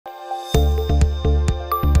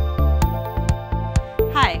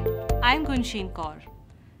Gunsheen Kaur,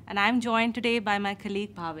 and I'm joined today by my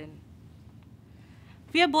colleague Bhavin.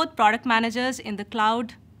 We are both product managers in the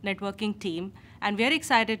cloud networking team, and we are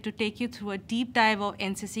excited to take you through a deep dive of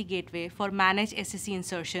NCC Gateway for Managed SSE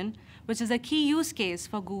Insertion, which is a key use case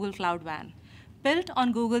for Google Cloud WAN. Built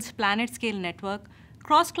on Google's planet-scale network,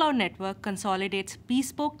 Cross-Cloud Network consolidates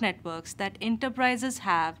bespoke networks that enterprises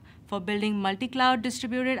have for building multi-cloud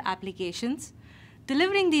distributed applications,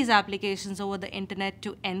 delivering these applications over the internet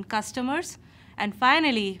to end customers, and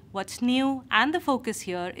finally, what's new and the focus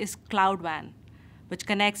here is Cloud WAN, which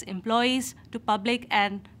connects employees to public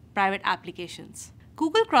and private applications.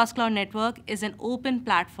 Google Cross-Cloud Network is an open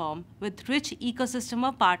platform with rich ecosystem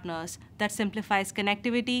of partners that simplifies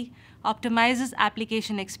connectivity, optimizes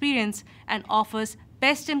application experience, and offers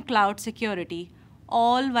best-in-cloud security,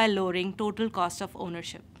 all while lowering total cost of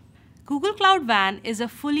ownership. Google Cloud WAN is a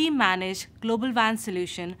fully managed global WAN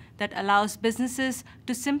solution that allows businesses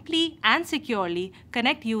to simply and securely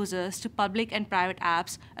connect users to public and private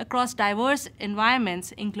apps across diverse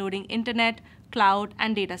environments, including internet, cloud,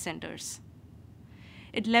 and data centers.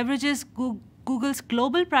 It leverages Google's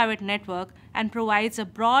global private network and provides a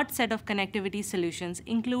broad set of connectivity solutions,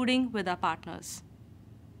 including with our partners.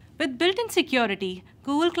 With built-in security,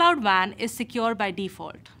 Google Cloud WAN is secure by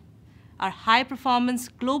default. Our high-performance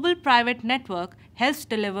global private network helps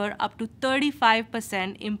deliver up to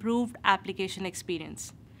 35% improved application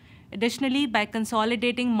experience. Additionally, by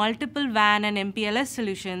consolidating multiple WAN and MPLS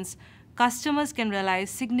solutions, customers can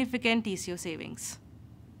realize significant TCO savings.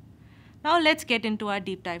 Now let's get into our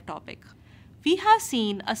deep dive topic. We have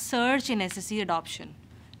seen a surge in SSE adoption,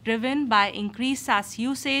 driven by increased SaaS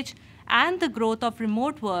usage and the growth of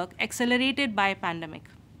remote work accelerated by a pandemic.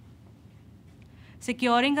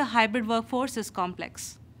 Securing a hybrid workforce is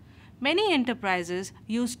complex. Many enterprises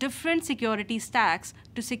use different security stacks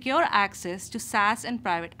to secure access to SaaS and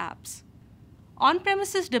private apps.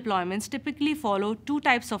 On-premises deployments typically follow two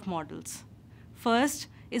types of models. First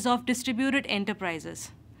is of distributed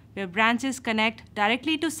enterprises, where branches connect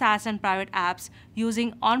directly to SaaS and private apps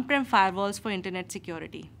using on-prem firewalls for internet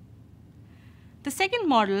security. The second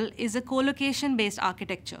model is a colocation-based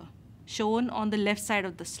architecture, shown on the left side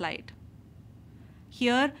of the slide.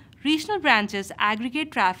 Here, regional branches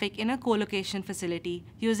aggregate traffic in a colocation facility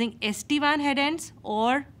using SD-WAN headends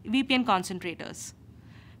or VPN concentrators,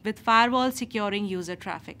 with firewalls securing user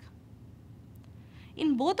traffic.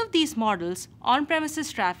 In both of these models,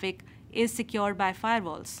 on-premises traffic is secured by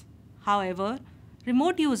firewalls. However,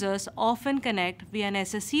 remote users often connect via an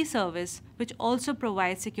SSE service, which also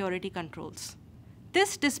provides security controls.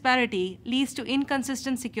 This disparity leads to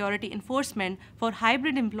inconsistent security enforcement for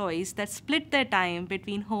hybrid employees that split their time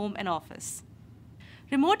between home and office.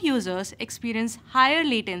 Remote users experience higher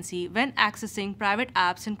latency when accessing private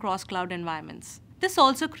apps in cross-cloud environments. This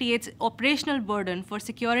also creates operational burden for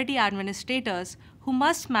security administrators who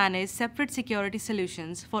must manage separate security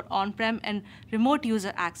solutions for on-prem and remote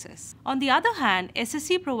user access. On the other hand,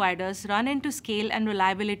 SSE providers run into scale and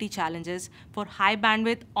reliability challenges for high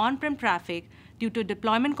bandwidth on-prem traffic due to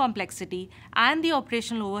deployment complexity and the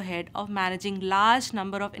operational overhead of managing large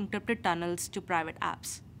number of encrypted tunnels to private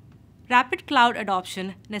apps. Rapid cloud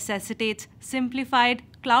adoption necessitates simplified,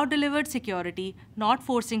 cloud-delivered security, not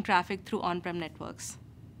forcing traffic through on-prem networks.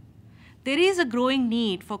 There is a growing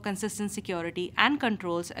need for consistent security and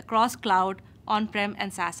controls across cloud, on-prem,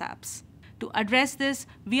 and SaaS apps. To address this,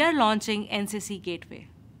 we are launching NCC Gateway,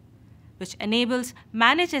 which enables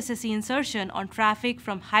managed SSE insertion on traffic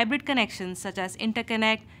from hybrid connections such as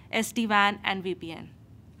interconnect, SD-WAN, and VPN.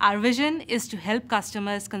 Our vision is to help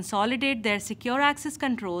customers consolidate their secure access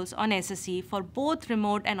controls on SSE for both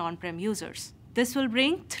remote and on-prem users. This will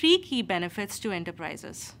bring three key benefits to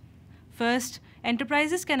enterprises. First,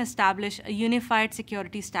 enterprises can establish a unified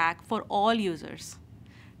security stack for all users.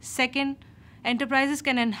 Second, enterprises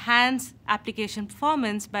can enhance application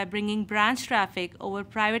performance by bringing branch traffic over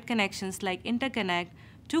private connections like interconnect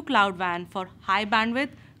to Cloud WAN for high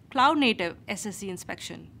bandwidth, cloud-native SSE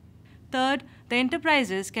inspection. Third, the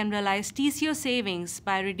enterprises can realize TCO savings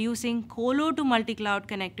by reducing colo to multi-cloud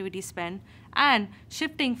connectivity spend and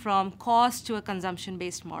shifting from cost to a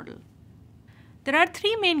consumption-based model. There are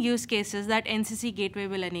three main use cases that NCC Gateway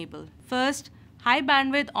will enable. First, high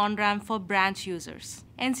bandwidth on-ramp for branch users.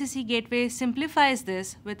 NCC Gateway simplifies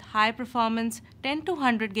this with high performance 10 to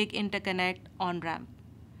 100 gig interconnect on-ramp,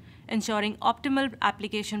 ensuring optimal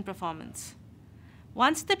application performance.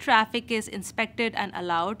 Once the traffic is inspected and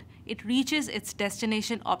allowed, it reaches its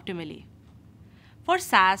destination optimally. For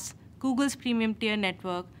SaaS, Google's premium tier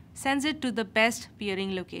network sends it to the best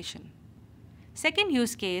peering location. Second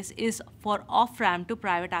use case is for off-ramp to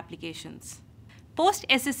private applications.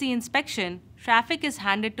 Post-SSE inspection, traffic is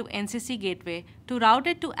handed to NCC Gateway to route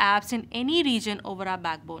it to apps in any region over our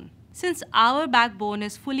backbone. Since our backbone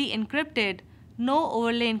is fully encrypted, no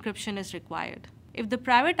overlay encryption is required. If the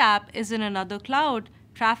private app is in another cloud,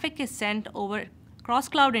 traffic is sent over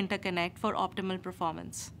cross-cloud interconnect for optimal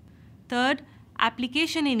performance. Third,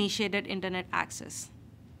 application-initiated internet access.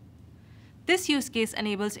 This use case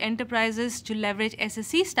enables enterprises to leverage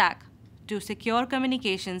SSE stack to secure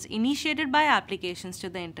communications initiated by applications to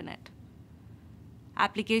the internet.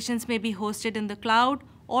 Applications may be hosted in the cloud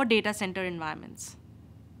or data center environments.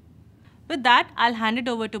 With that, I'll hand it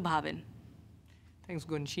over to Bhavin. Thanks,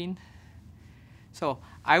 Gunsheen. So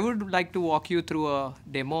I would like to walk you through a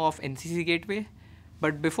demo of NCC Gateway.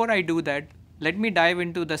 But before I do that, let me dive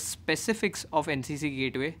into the specifics of NCC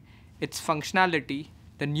Gateway, its functionality,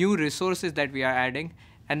 the new resources that we are adding,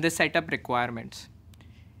 and the setup requirements.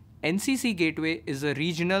 NCC Gateway is a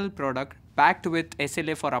regional product backed with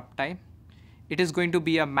SLA for uptime. It is going to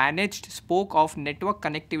be a managed spoke of Network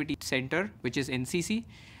Connectivity Center, which is NCC,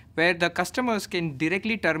 where the customers can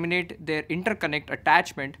directly terminate their interconnect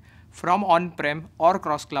attachment from on-prem or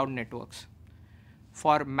cross-cloud networks.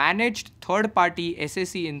 For managed third-party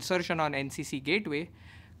SSE insertion on NCC Gateway,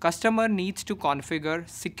 customer needs to configure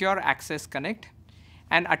Secure Access Connect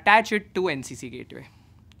and attach it to NCC Gateway.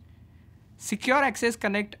 Secure Access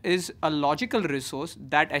Connect is a logical resource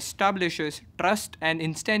that establishes trust and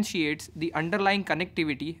instantiates the underlying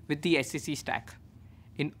connectivity with the SSE stack.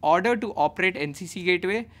 In order to operate NCC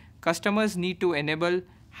Gateway, customers need to enable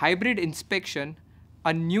hybrid inspection,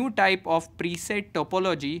 a new type of preset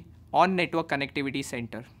topology on Network Connectivity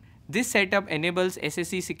Center. This setup enables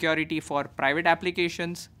SSE security for private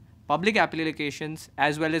applications, public applications,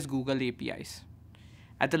 as well as Google APIs.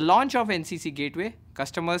 At the launch of NCC Gateway,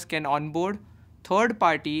 customers can onboard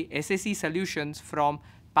third-party SSE solutions from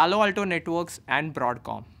Palo Alto Networks and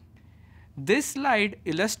Broadcom. This slide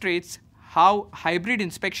illustrates how hybrid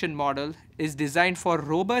inspection model is designed for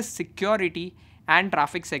robust security and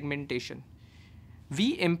traffic segmentation.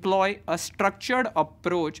 We employ a structured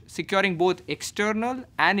approach securing both external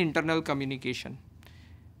and internal communication.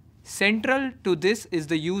 Central to this is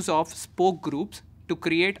the use of spoke groups to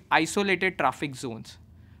create isolated traffic zones.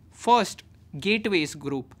 First, gateways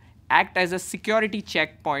group act as a security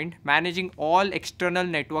checkpoint managing all external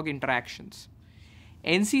network interactions.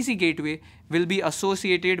 NCC Gateway will be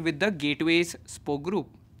associated with the gateways spoke group.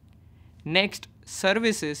 Next,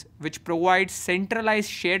 services which provide centralized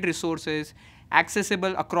shared resources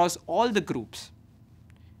accessible across all the groups.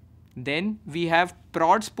 Then we have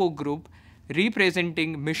prod spoke group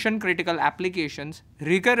representing mission critical applications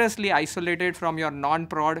rigorously isolated from your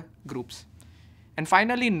non-prod groups. And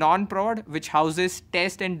finally, non-prod, which houses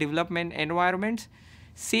test and development environments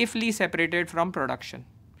safely separated from production.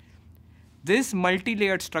 This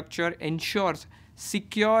multi-layered structure ensures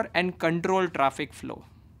secure and controlled traffic flow.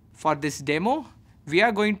 For this demo, we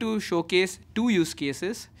are going to showcase two use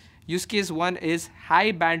cases. Use case one is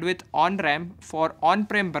high bandwidth on-ramp for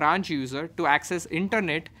on-prem branch user to access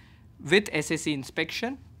internet with SSE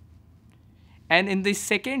inspection. And in the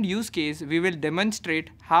second use case, we will demonstrate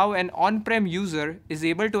how an on-prem user is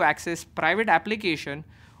able to access private application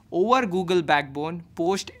over Google Backbone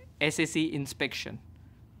post SSE inspection.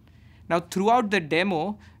 Now, throughout the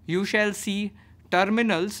demo, you shall see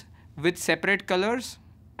terminals with separate colors.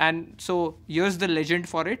 And so here's the legend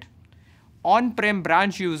for it. On-prem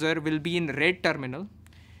branch user will be in red terminal.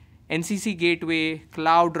 NCC Gateway,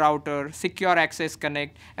 Cloud Router, Secure Access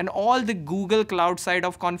Connect, and all the Google Cloud side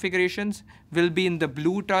of configurations will be in the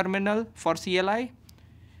blue terminal for CLI.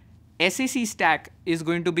 SSE stack is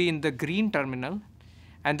going to be in the green terminal,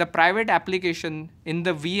 and the private application in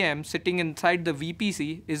the VM sitting inside the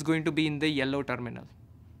VPC is going to be in the yellow terminal.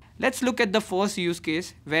 Let's look at the first use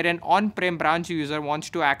case where an on-prem branch user wants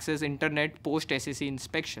to access internet post-SSE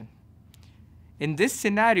inspection. In this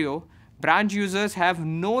scenario, branch users have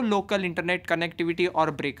no local internet connectivity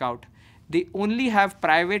or breakout. They only have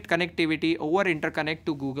private connectivity over interconnect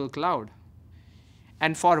to Google Cloud.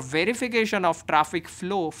 And for verification of traffic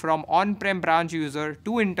flow from on-prem branch user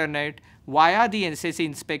to internet via the SSE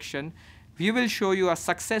inspection, we will show you a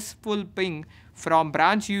successful ping from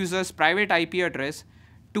branch user's private IP address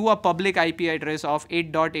to a public IP address of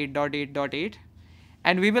 8.8.8.8.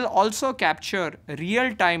 And we will also capture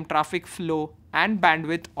real-time traffic flow and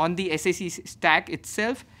bandwidth on the SSE stack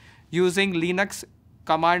itself using Linux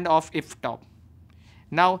command of iftop.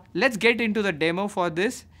 Now let's get into the demo for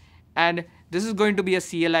this, and this is going to be a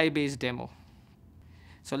CLI-based demo.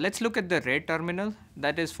 So let's look at the red terminal,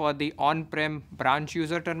 that is for the on-prem branch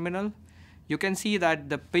user terminal. you can see that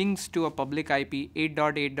the pings to a public IP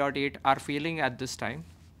 8.8.8 are failing at this time.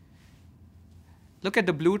 Look at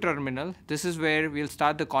the blue terminal. This is where we'll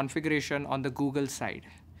start the configuration on the Google side.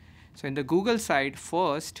 So in the Google side,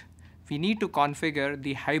 first, we need to configure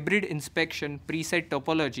the hybrid inspection preset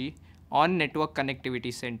topology on Network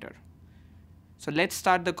Connectivity Center. So let's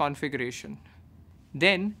start the configuration.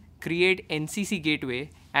 Then create NCC Gateway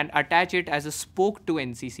and attach it as a spoke to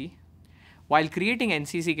NCC. While creating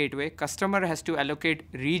NCC Gateway, customer has to allocate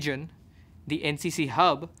region, the NCC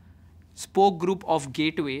hub, spoke group of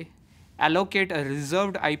gateway, allocate a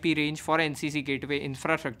reserved IP range for NCC Gateway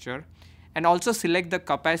infrastructure, and also select the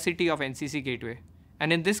capacity of NCC Gateway.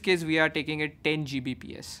 And in this case, we are taking it 10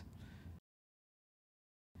 Gbps.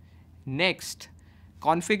 Next,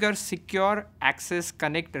 configure Secure Access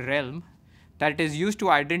Connect realm that is used to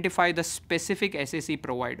identify the specific SSE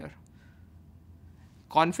provider.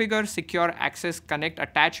 Configure Secure Access Connect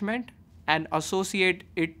attachment and associate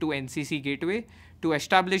it to NCC Gateway to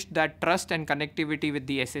establish that trust and connectivity with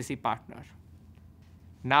the SSE partner.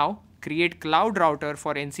 Now, create Cloud Router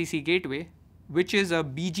for NCC Gateway, which is a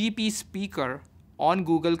BGP speaker on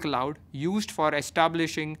Google Cloud used for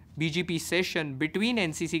establishing BGP session between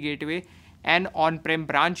NCC Gateway and on-prem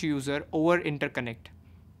branch user over interconnect.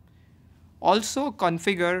 Also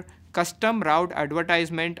configure custom route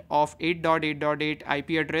advertisement of 8.8.8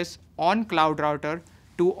 IP address on Cloud Router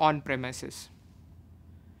to on-premises.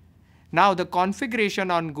 Now the configuration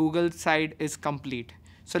on Google side is complete.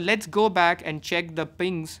 So let's go back and check the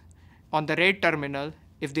pings on the red terminal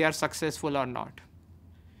if they are successful or not.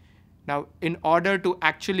 Now, in order to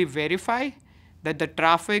actually verify that the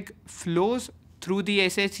traffic flows through the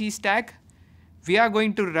SSE stack, we are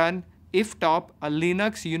going to run iftop, a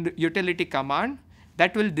Linux utility command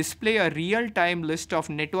that will display a real-time list of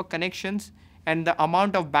network connections and the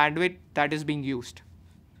amount of bandwidth that is being used.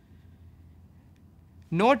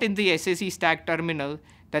 Note in the SSE stack terminal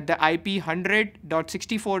that the IP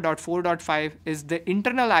 100.64.4.5 is the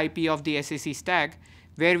internal IP of the SSE stack,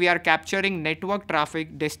 where we are capturing network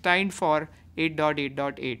traffic destined for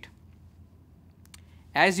 8.8.8.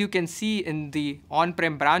 As you can see in the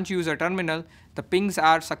on-prem branch user terminal, the pings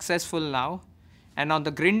are successful now. And on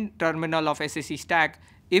the green terminal of SSE stack,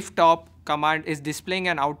 iftop command is displaying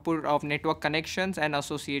an output of network connections and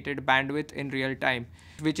associated bandwidth in real time,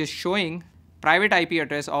 which is showing private IP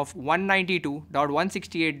address of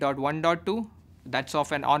 192.168.1.2, that's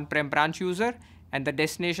of an on-prem branch user, and the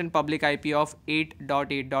destination public IP of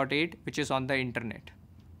 8.8.8, which is on the internet.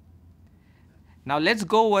 Now let's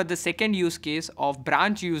go over the second use case of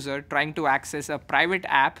branch user trying to access a private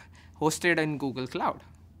app hosted in Google Cloud.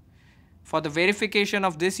 For the verification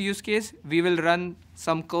of this use case, we will run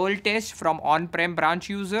some curl test from on-prem branch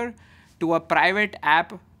user to a private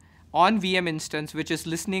app on VM instance, which is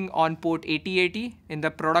listening on port 8080 in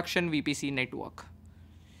the production VPC network.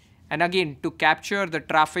 And again, to capture the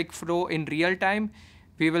traffic flow in real time,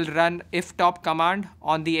 we will run iftop command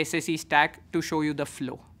on the SSE stack to show you the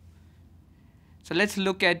flow. So let's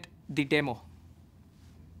look at the demo.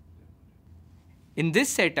 In this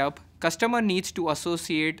setup, customer needs to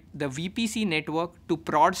associate the VPC network to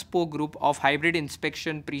prod spoke group of hybrid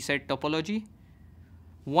inspection preset topology.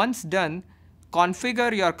 Once done,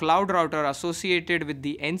 configure your cloud router associated with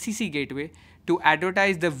the NCC gateway to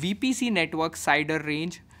advertise the VPC network CIDR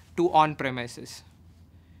range to on-premises.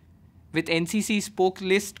 With NCC spoke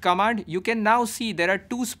list command, you can now see there are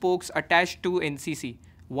two spokes attached to NCC.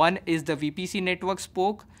 One is the VPC network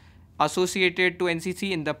spoke associated to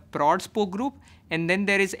NCC in the prod spoke group, and then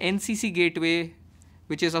there is NCC gateway,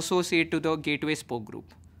 which is associated to the gateway spoke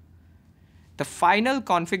group. The final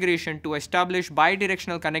configuration to establish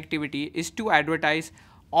bidirectional connectivity is to advertise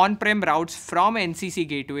on-prem routes from NCC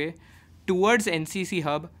gateway towards NCC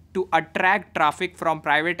hub to attract traffic from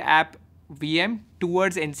private app VM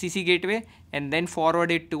towards NCC gateway and then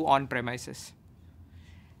forward it to on-premises.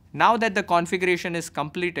 Now that the configuration is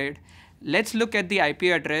completed, let's look at the IP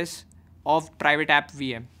address of private app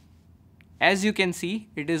VM. As you can see,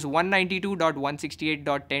 it is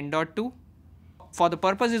 192.168.10.2. For the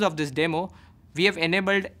purposes of this demo, we have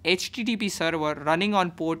enabled HTTP server running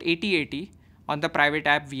on port 8080 on the private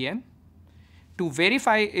app VM. To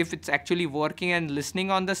verify if it's actually working and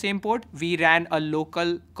listening on the same port, we ran a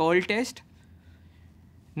local curl test.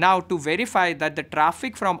 Now to verify that the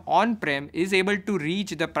traffic from on-prem is able to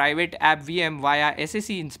reach the private app VM via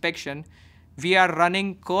SSE inspection, we are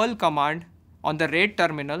running curl command on the red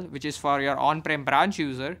terminal, which is for your on-prem branch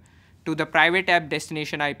user, to the private app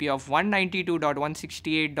destination IP of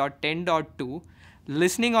 192.168.10.2,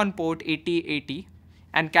 listening on port 8080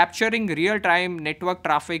 and capturing real-time network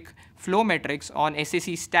traffic flow metrics on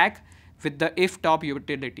SSE stack with the if top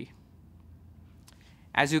utility.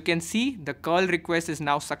 As you can see, the curl request is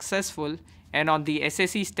now successful, and on the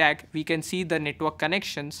SSE stack, we can see the network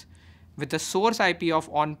connections with the source IP of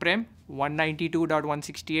on-prem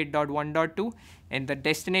 192.168.1.2 and the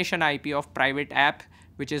destination IP of private app,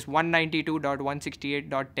 which is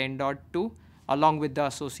 192.168.10.2, along with the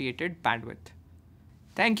associated bandwidth.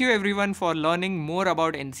 Thank you everyone for learning more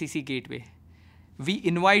about NCC Gateway. We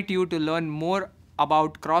invite you to learn more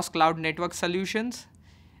about cross-cloud network solutions,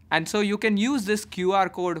 and so you can use this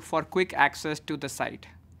QR code for quick access to the site.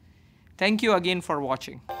 Thank you again for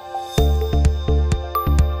watching.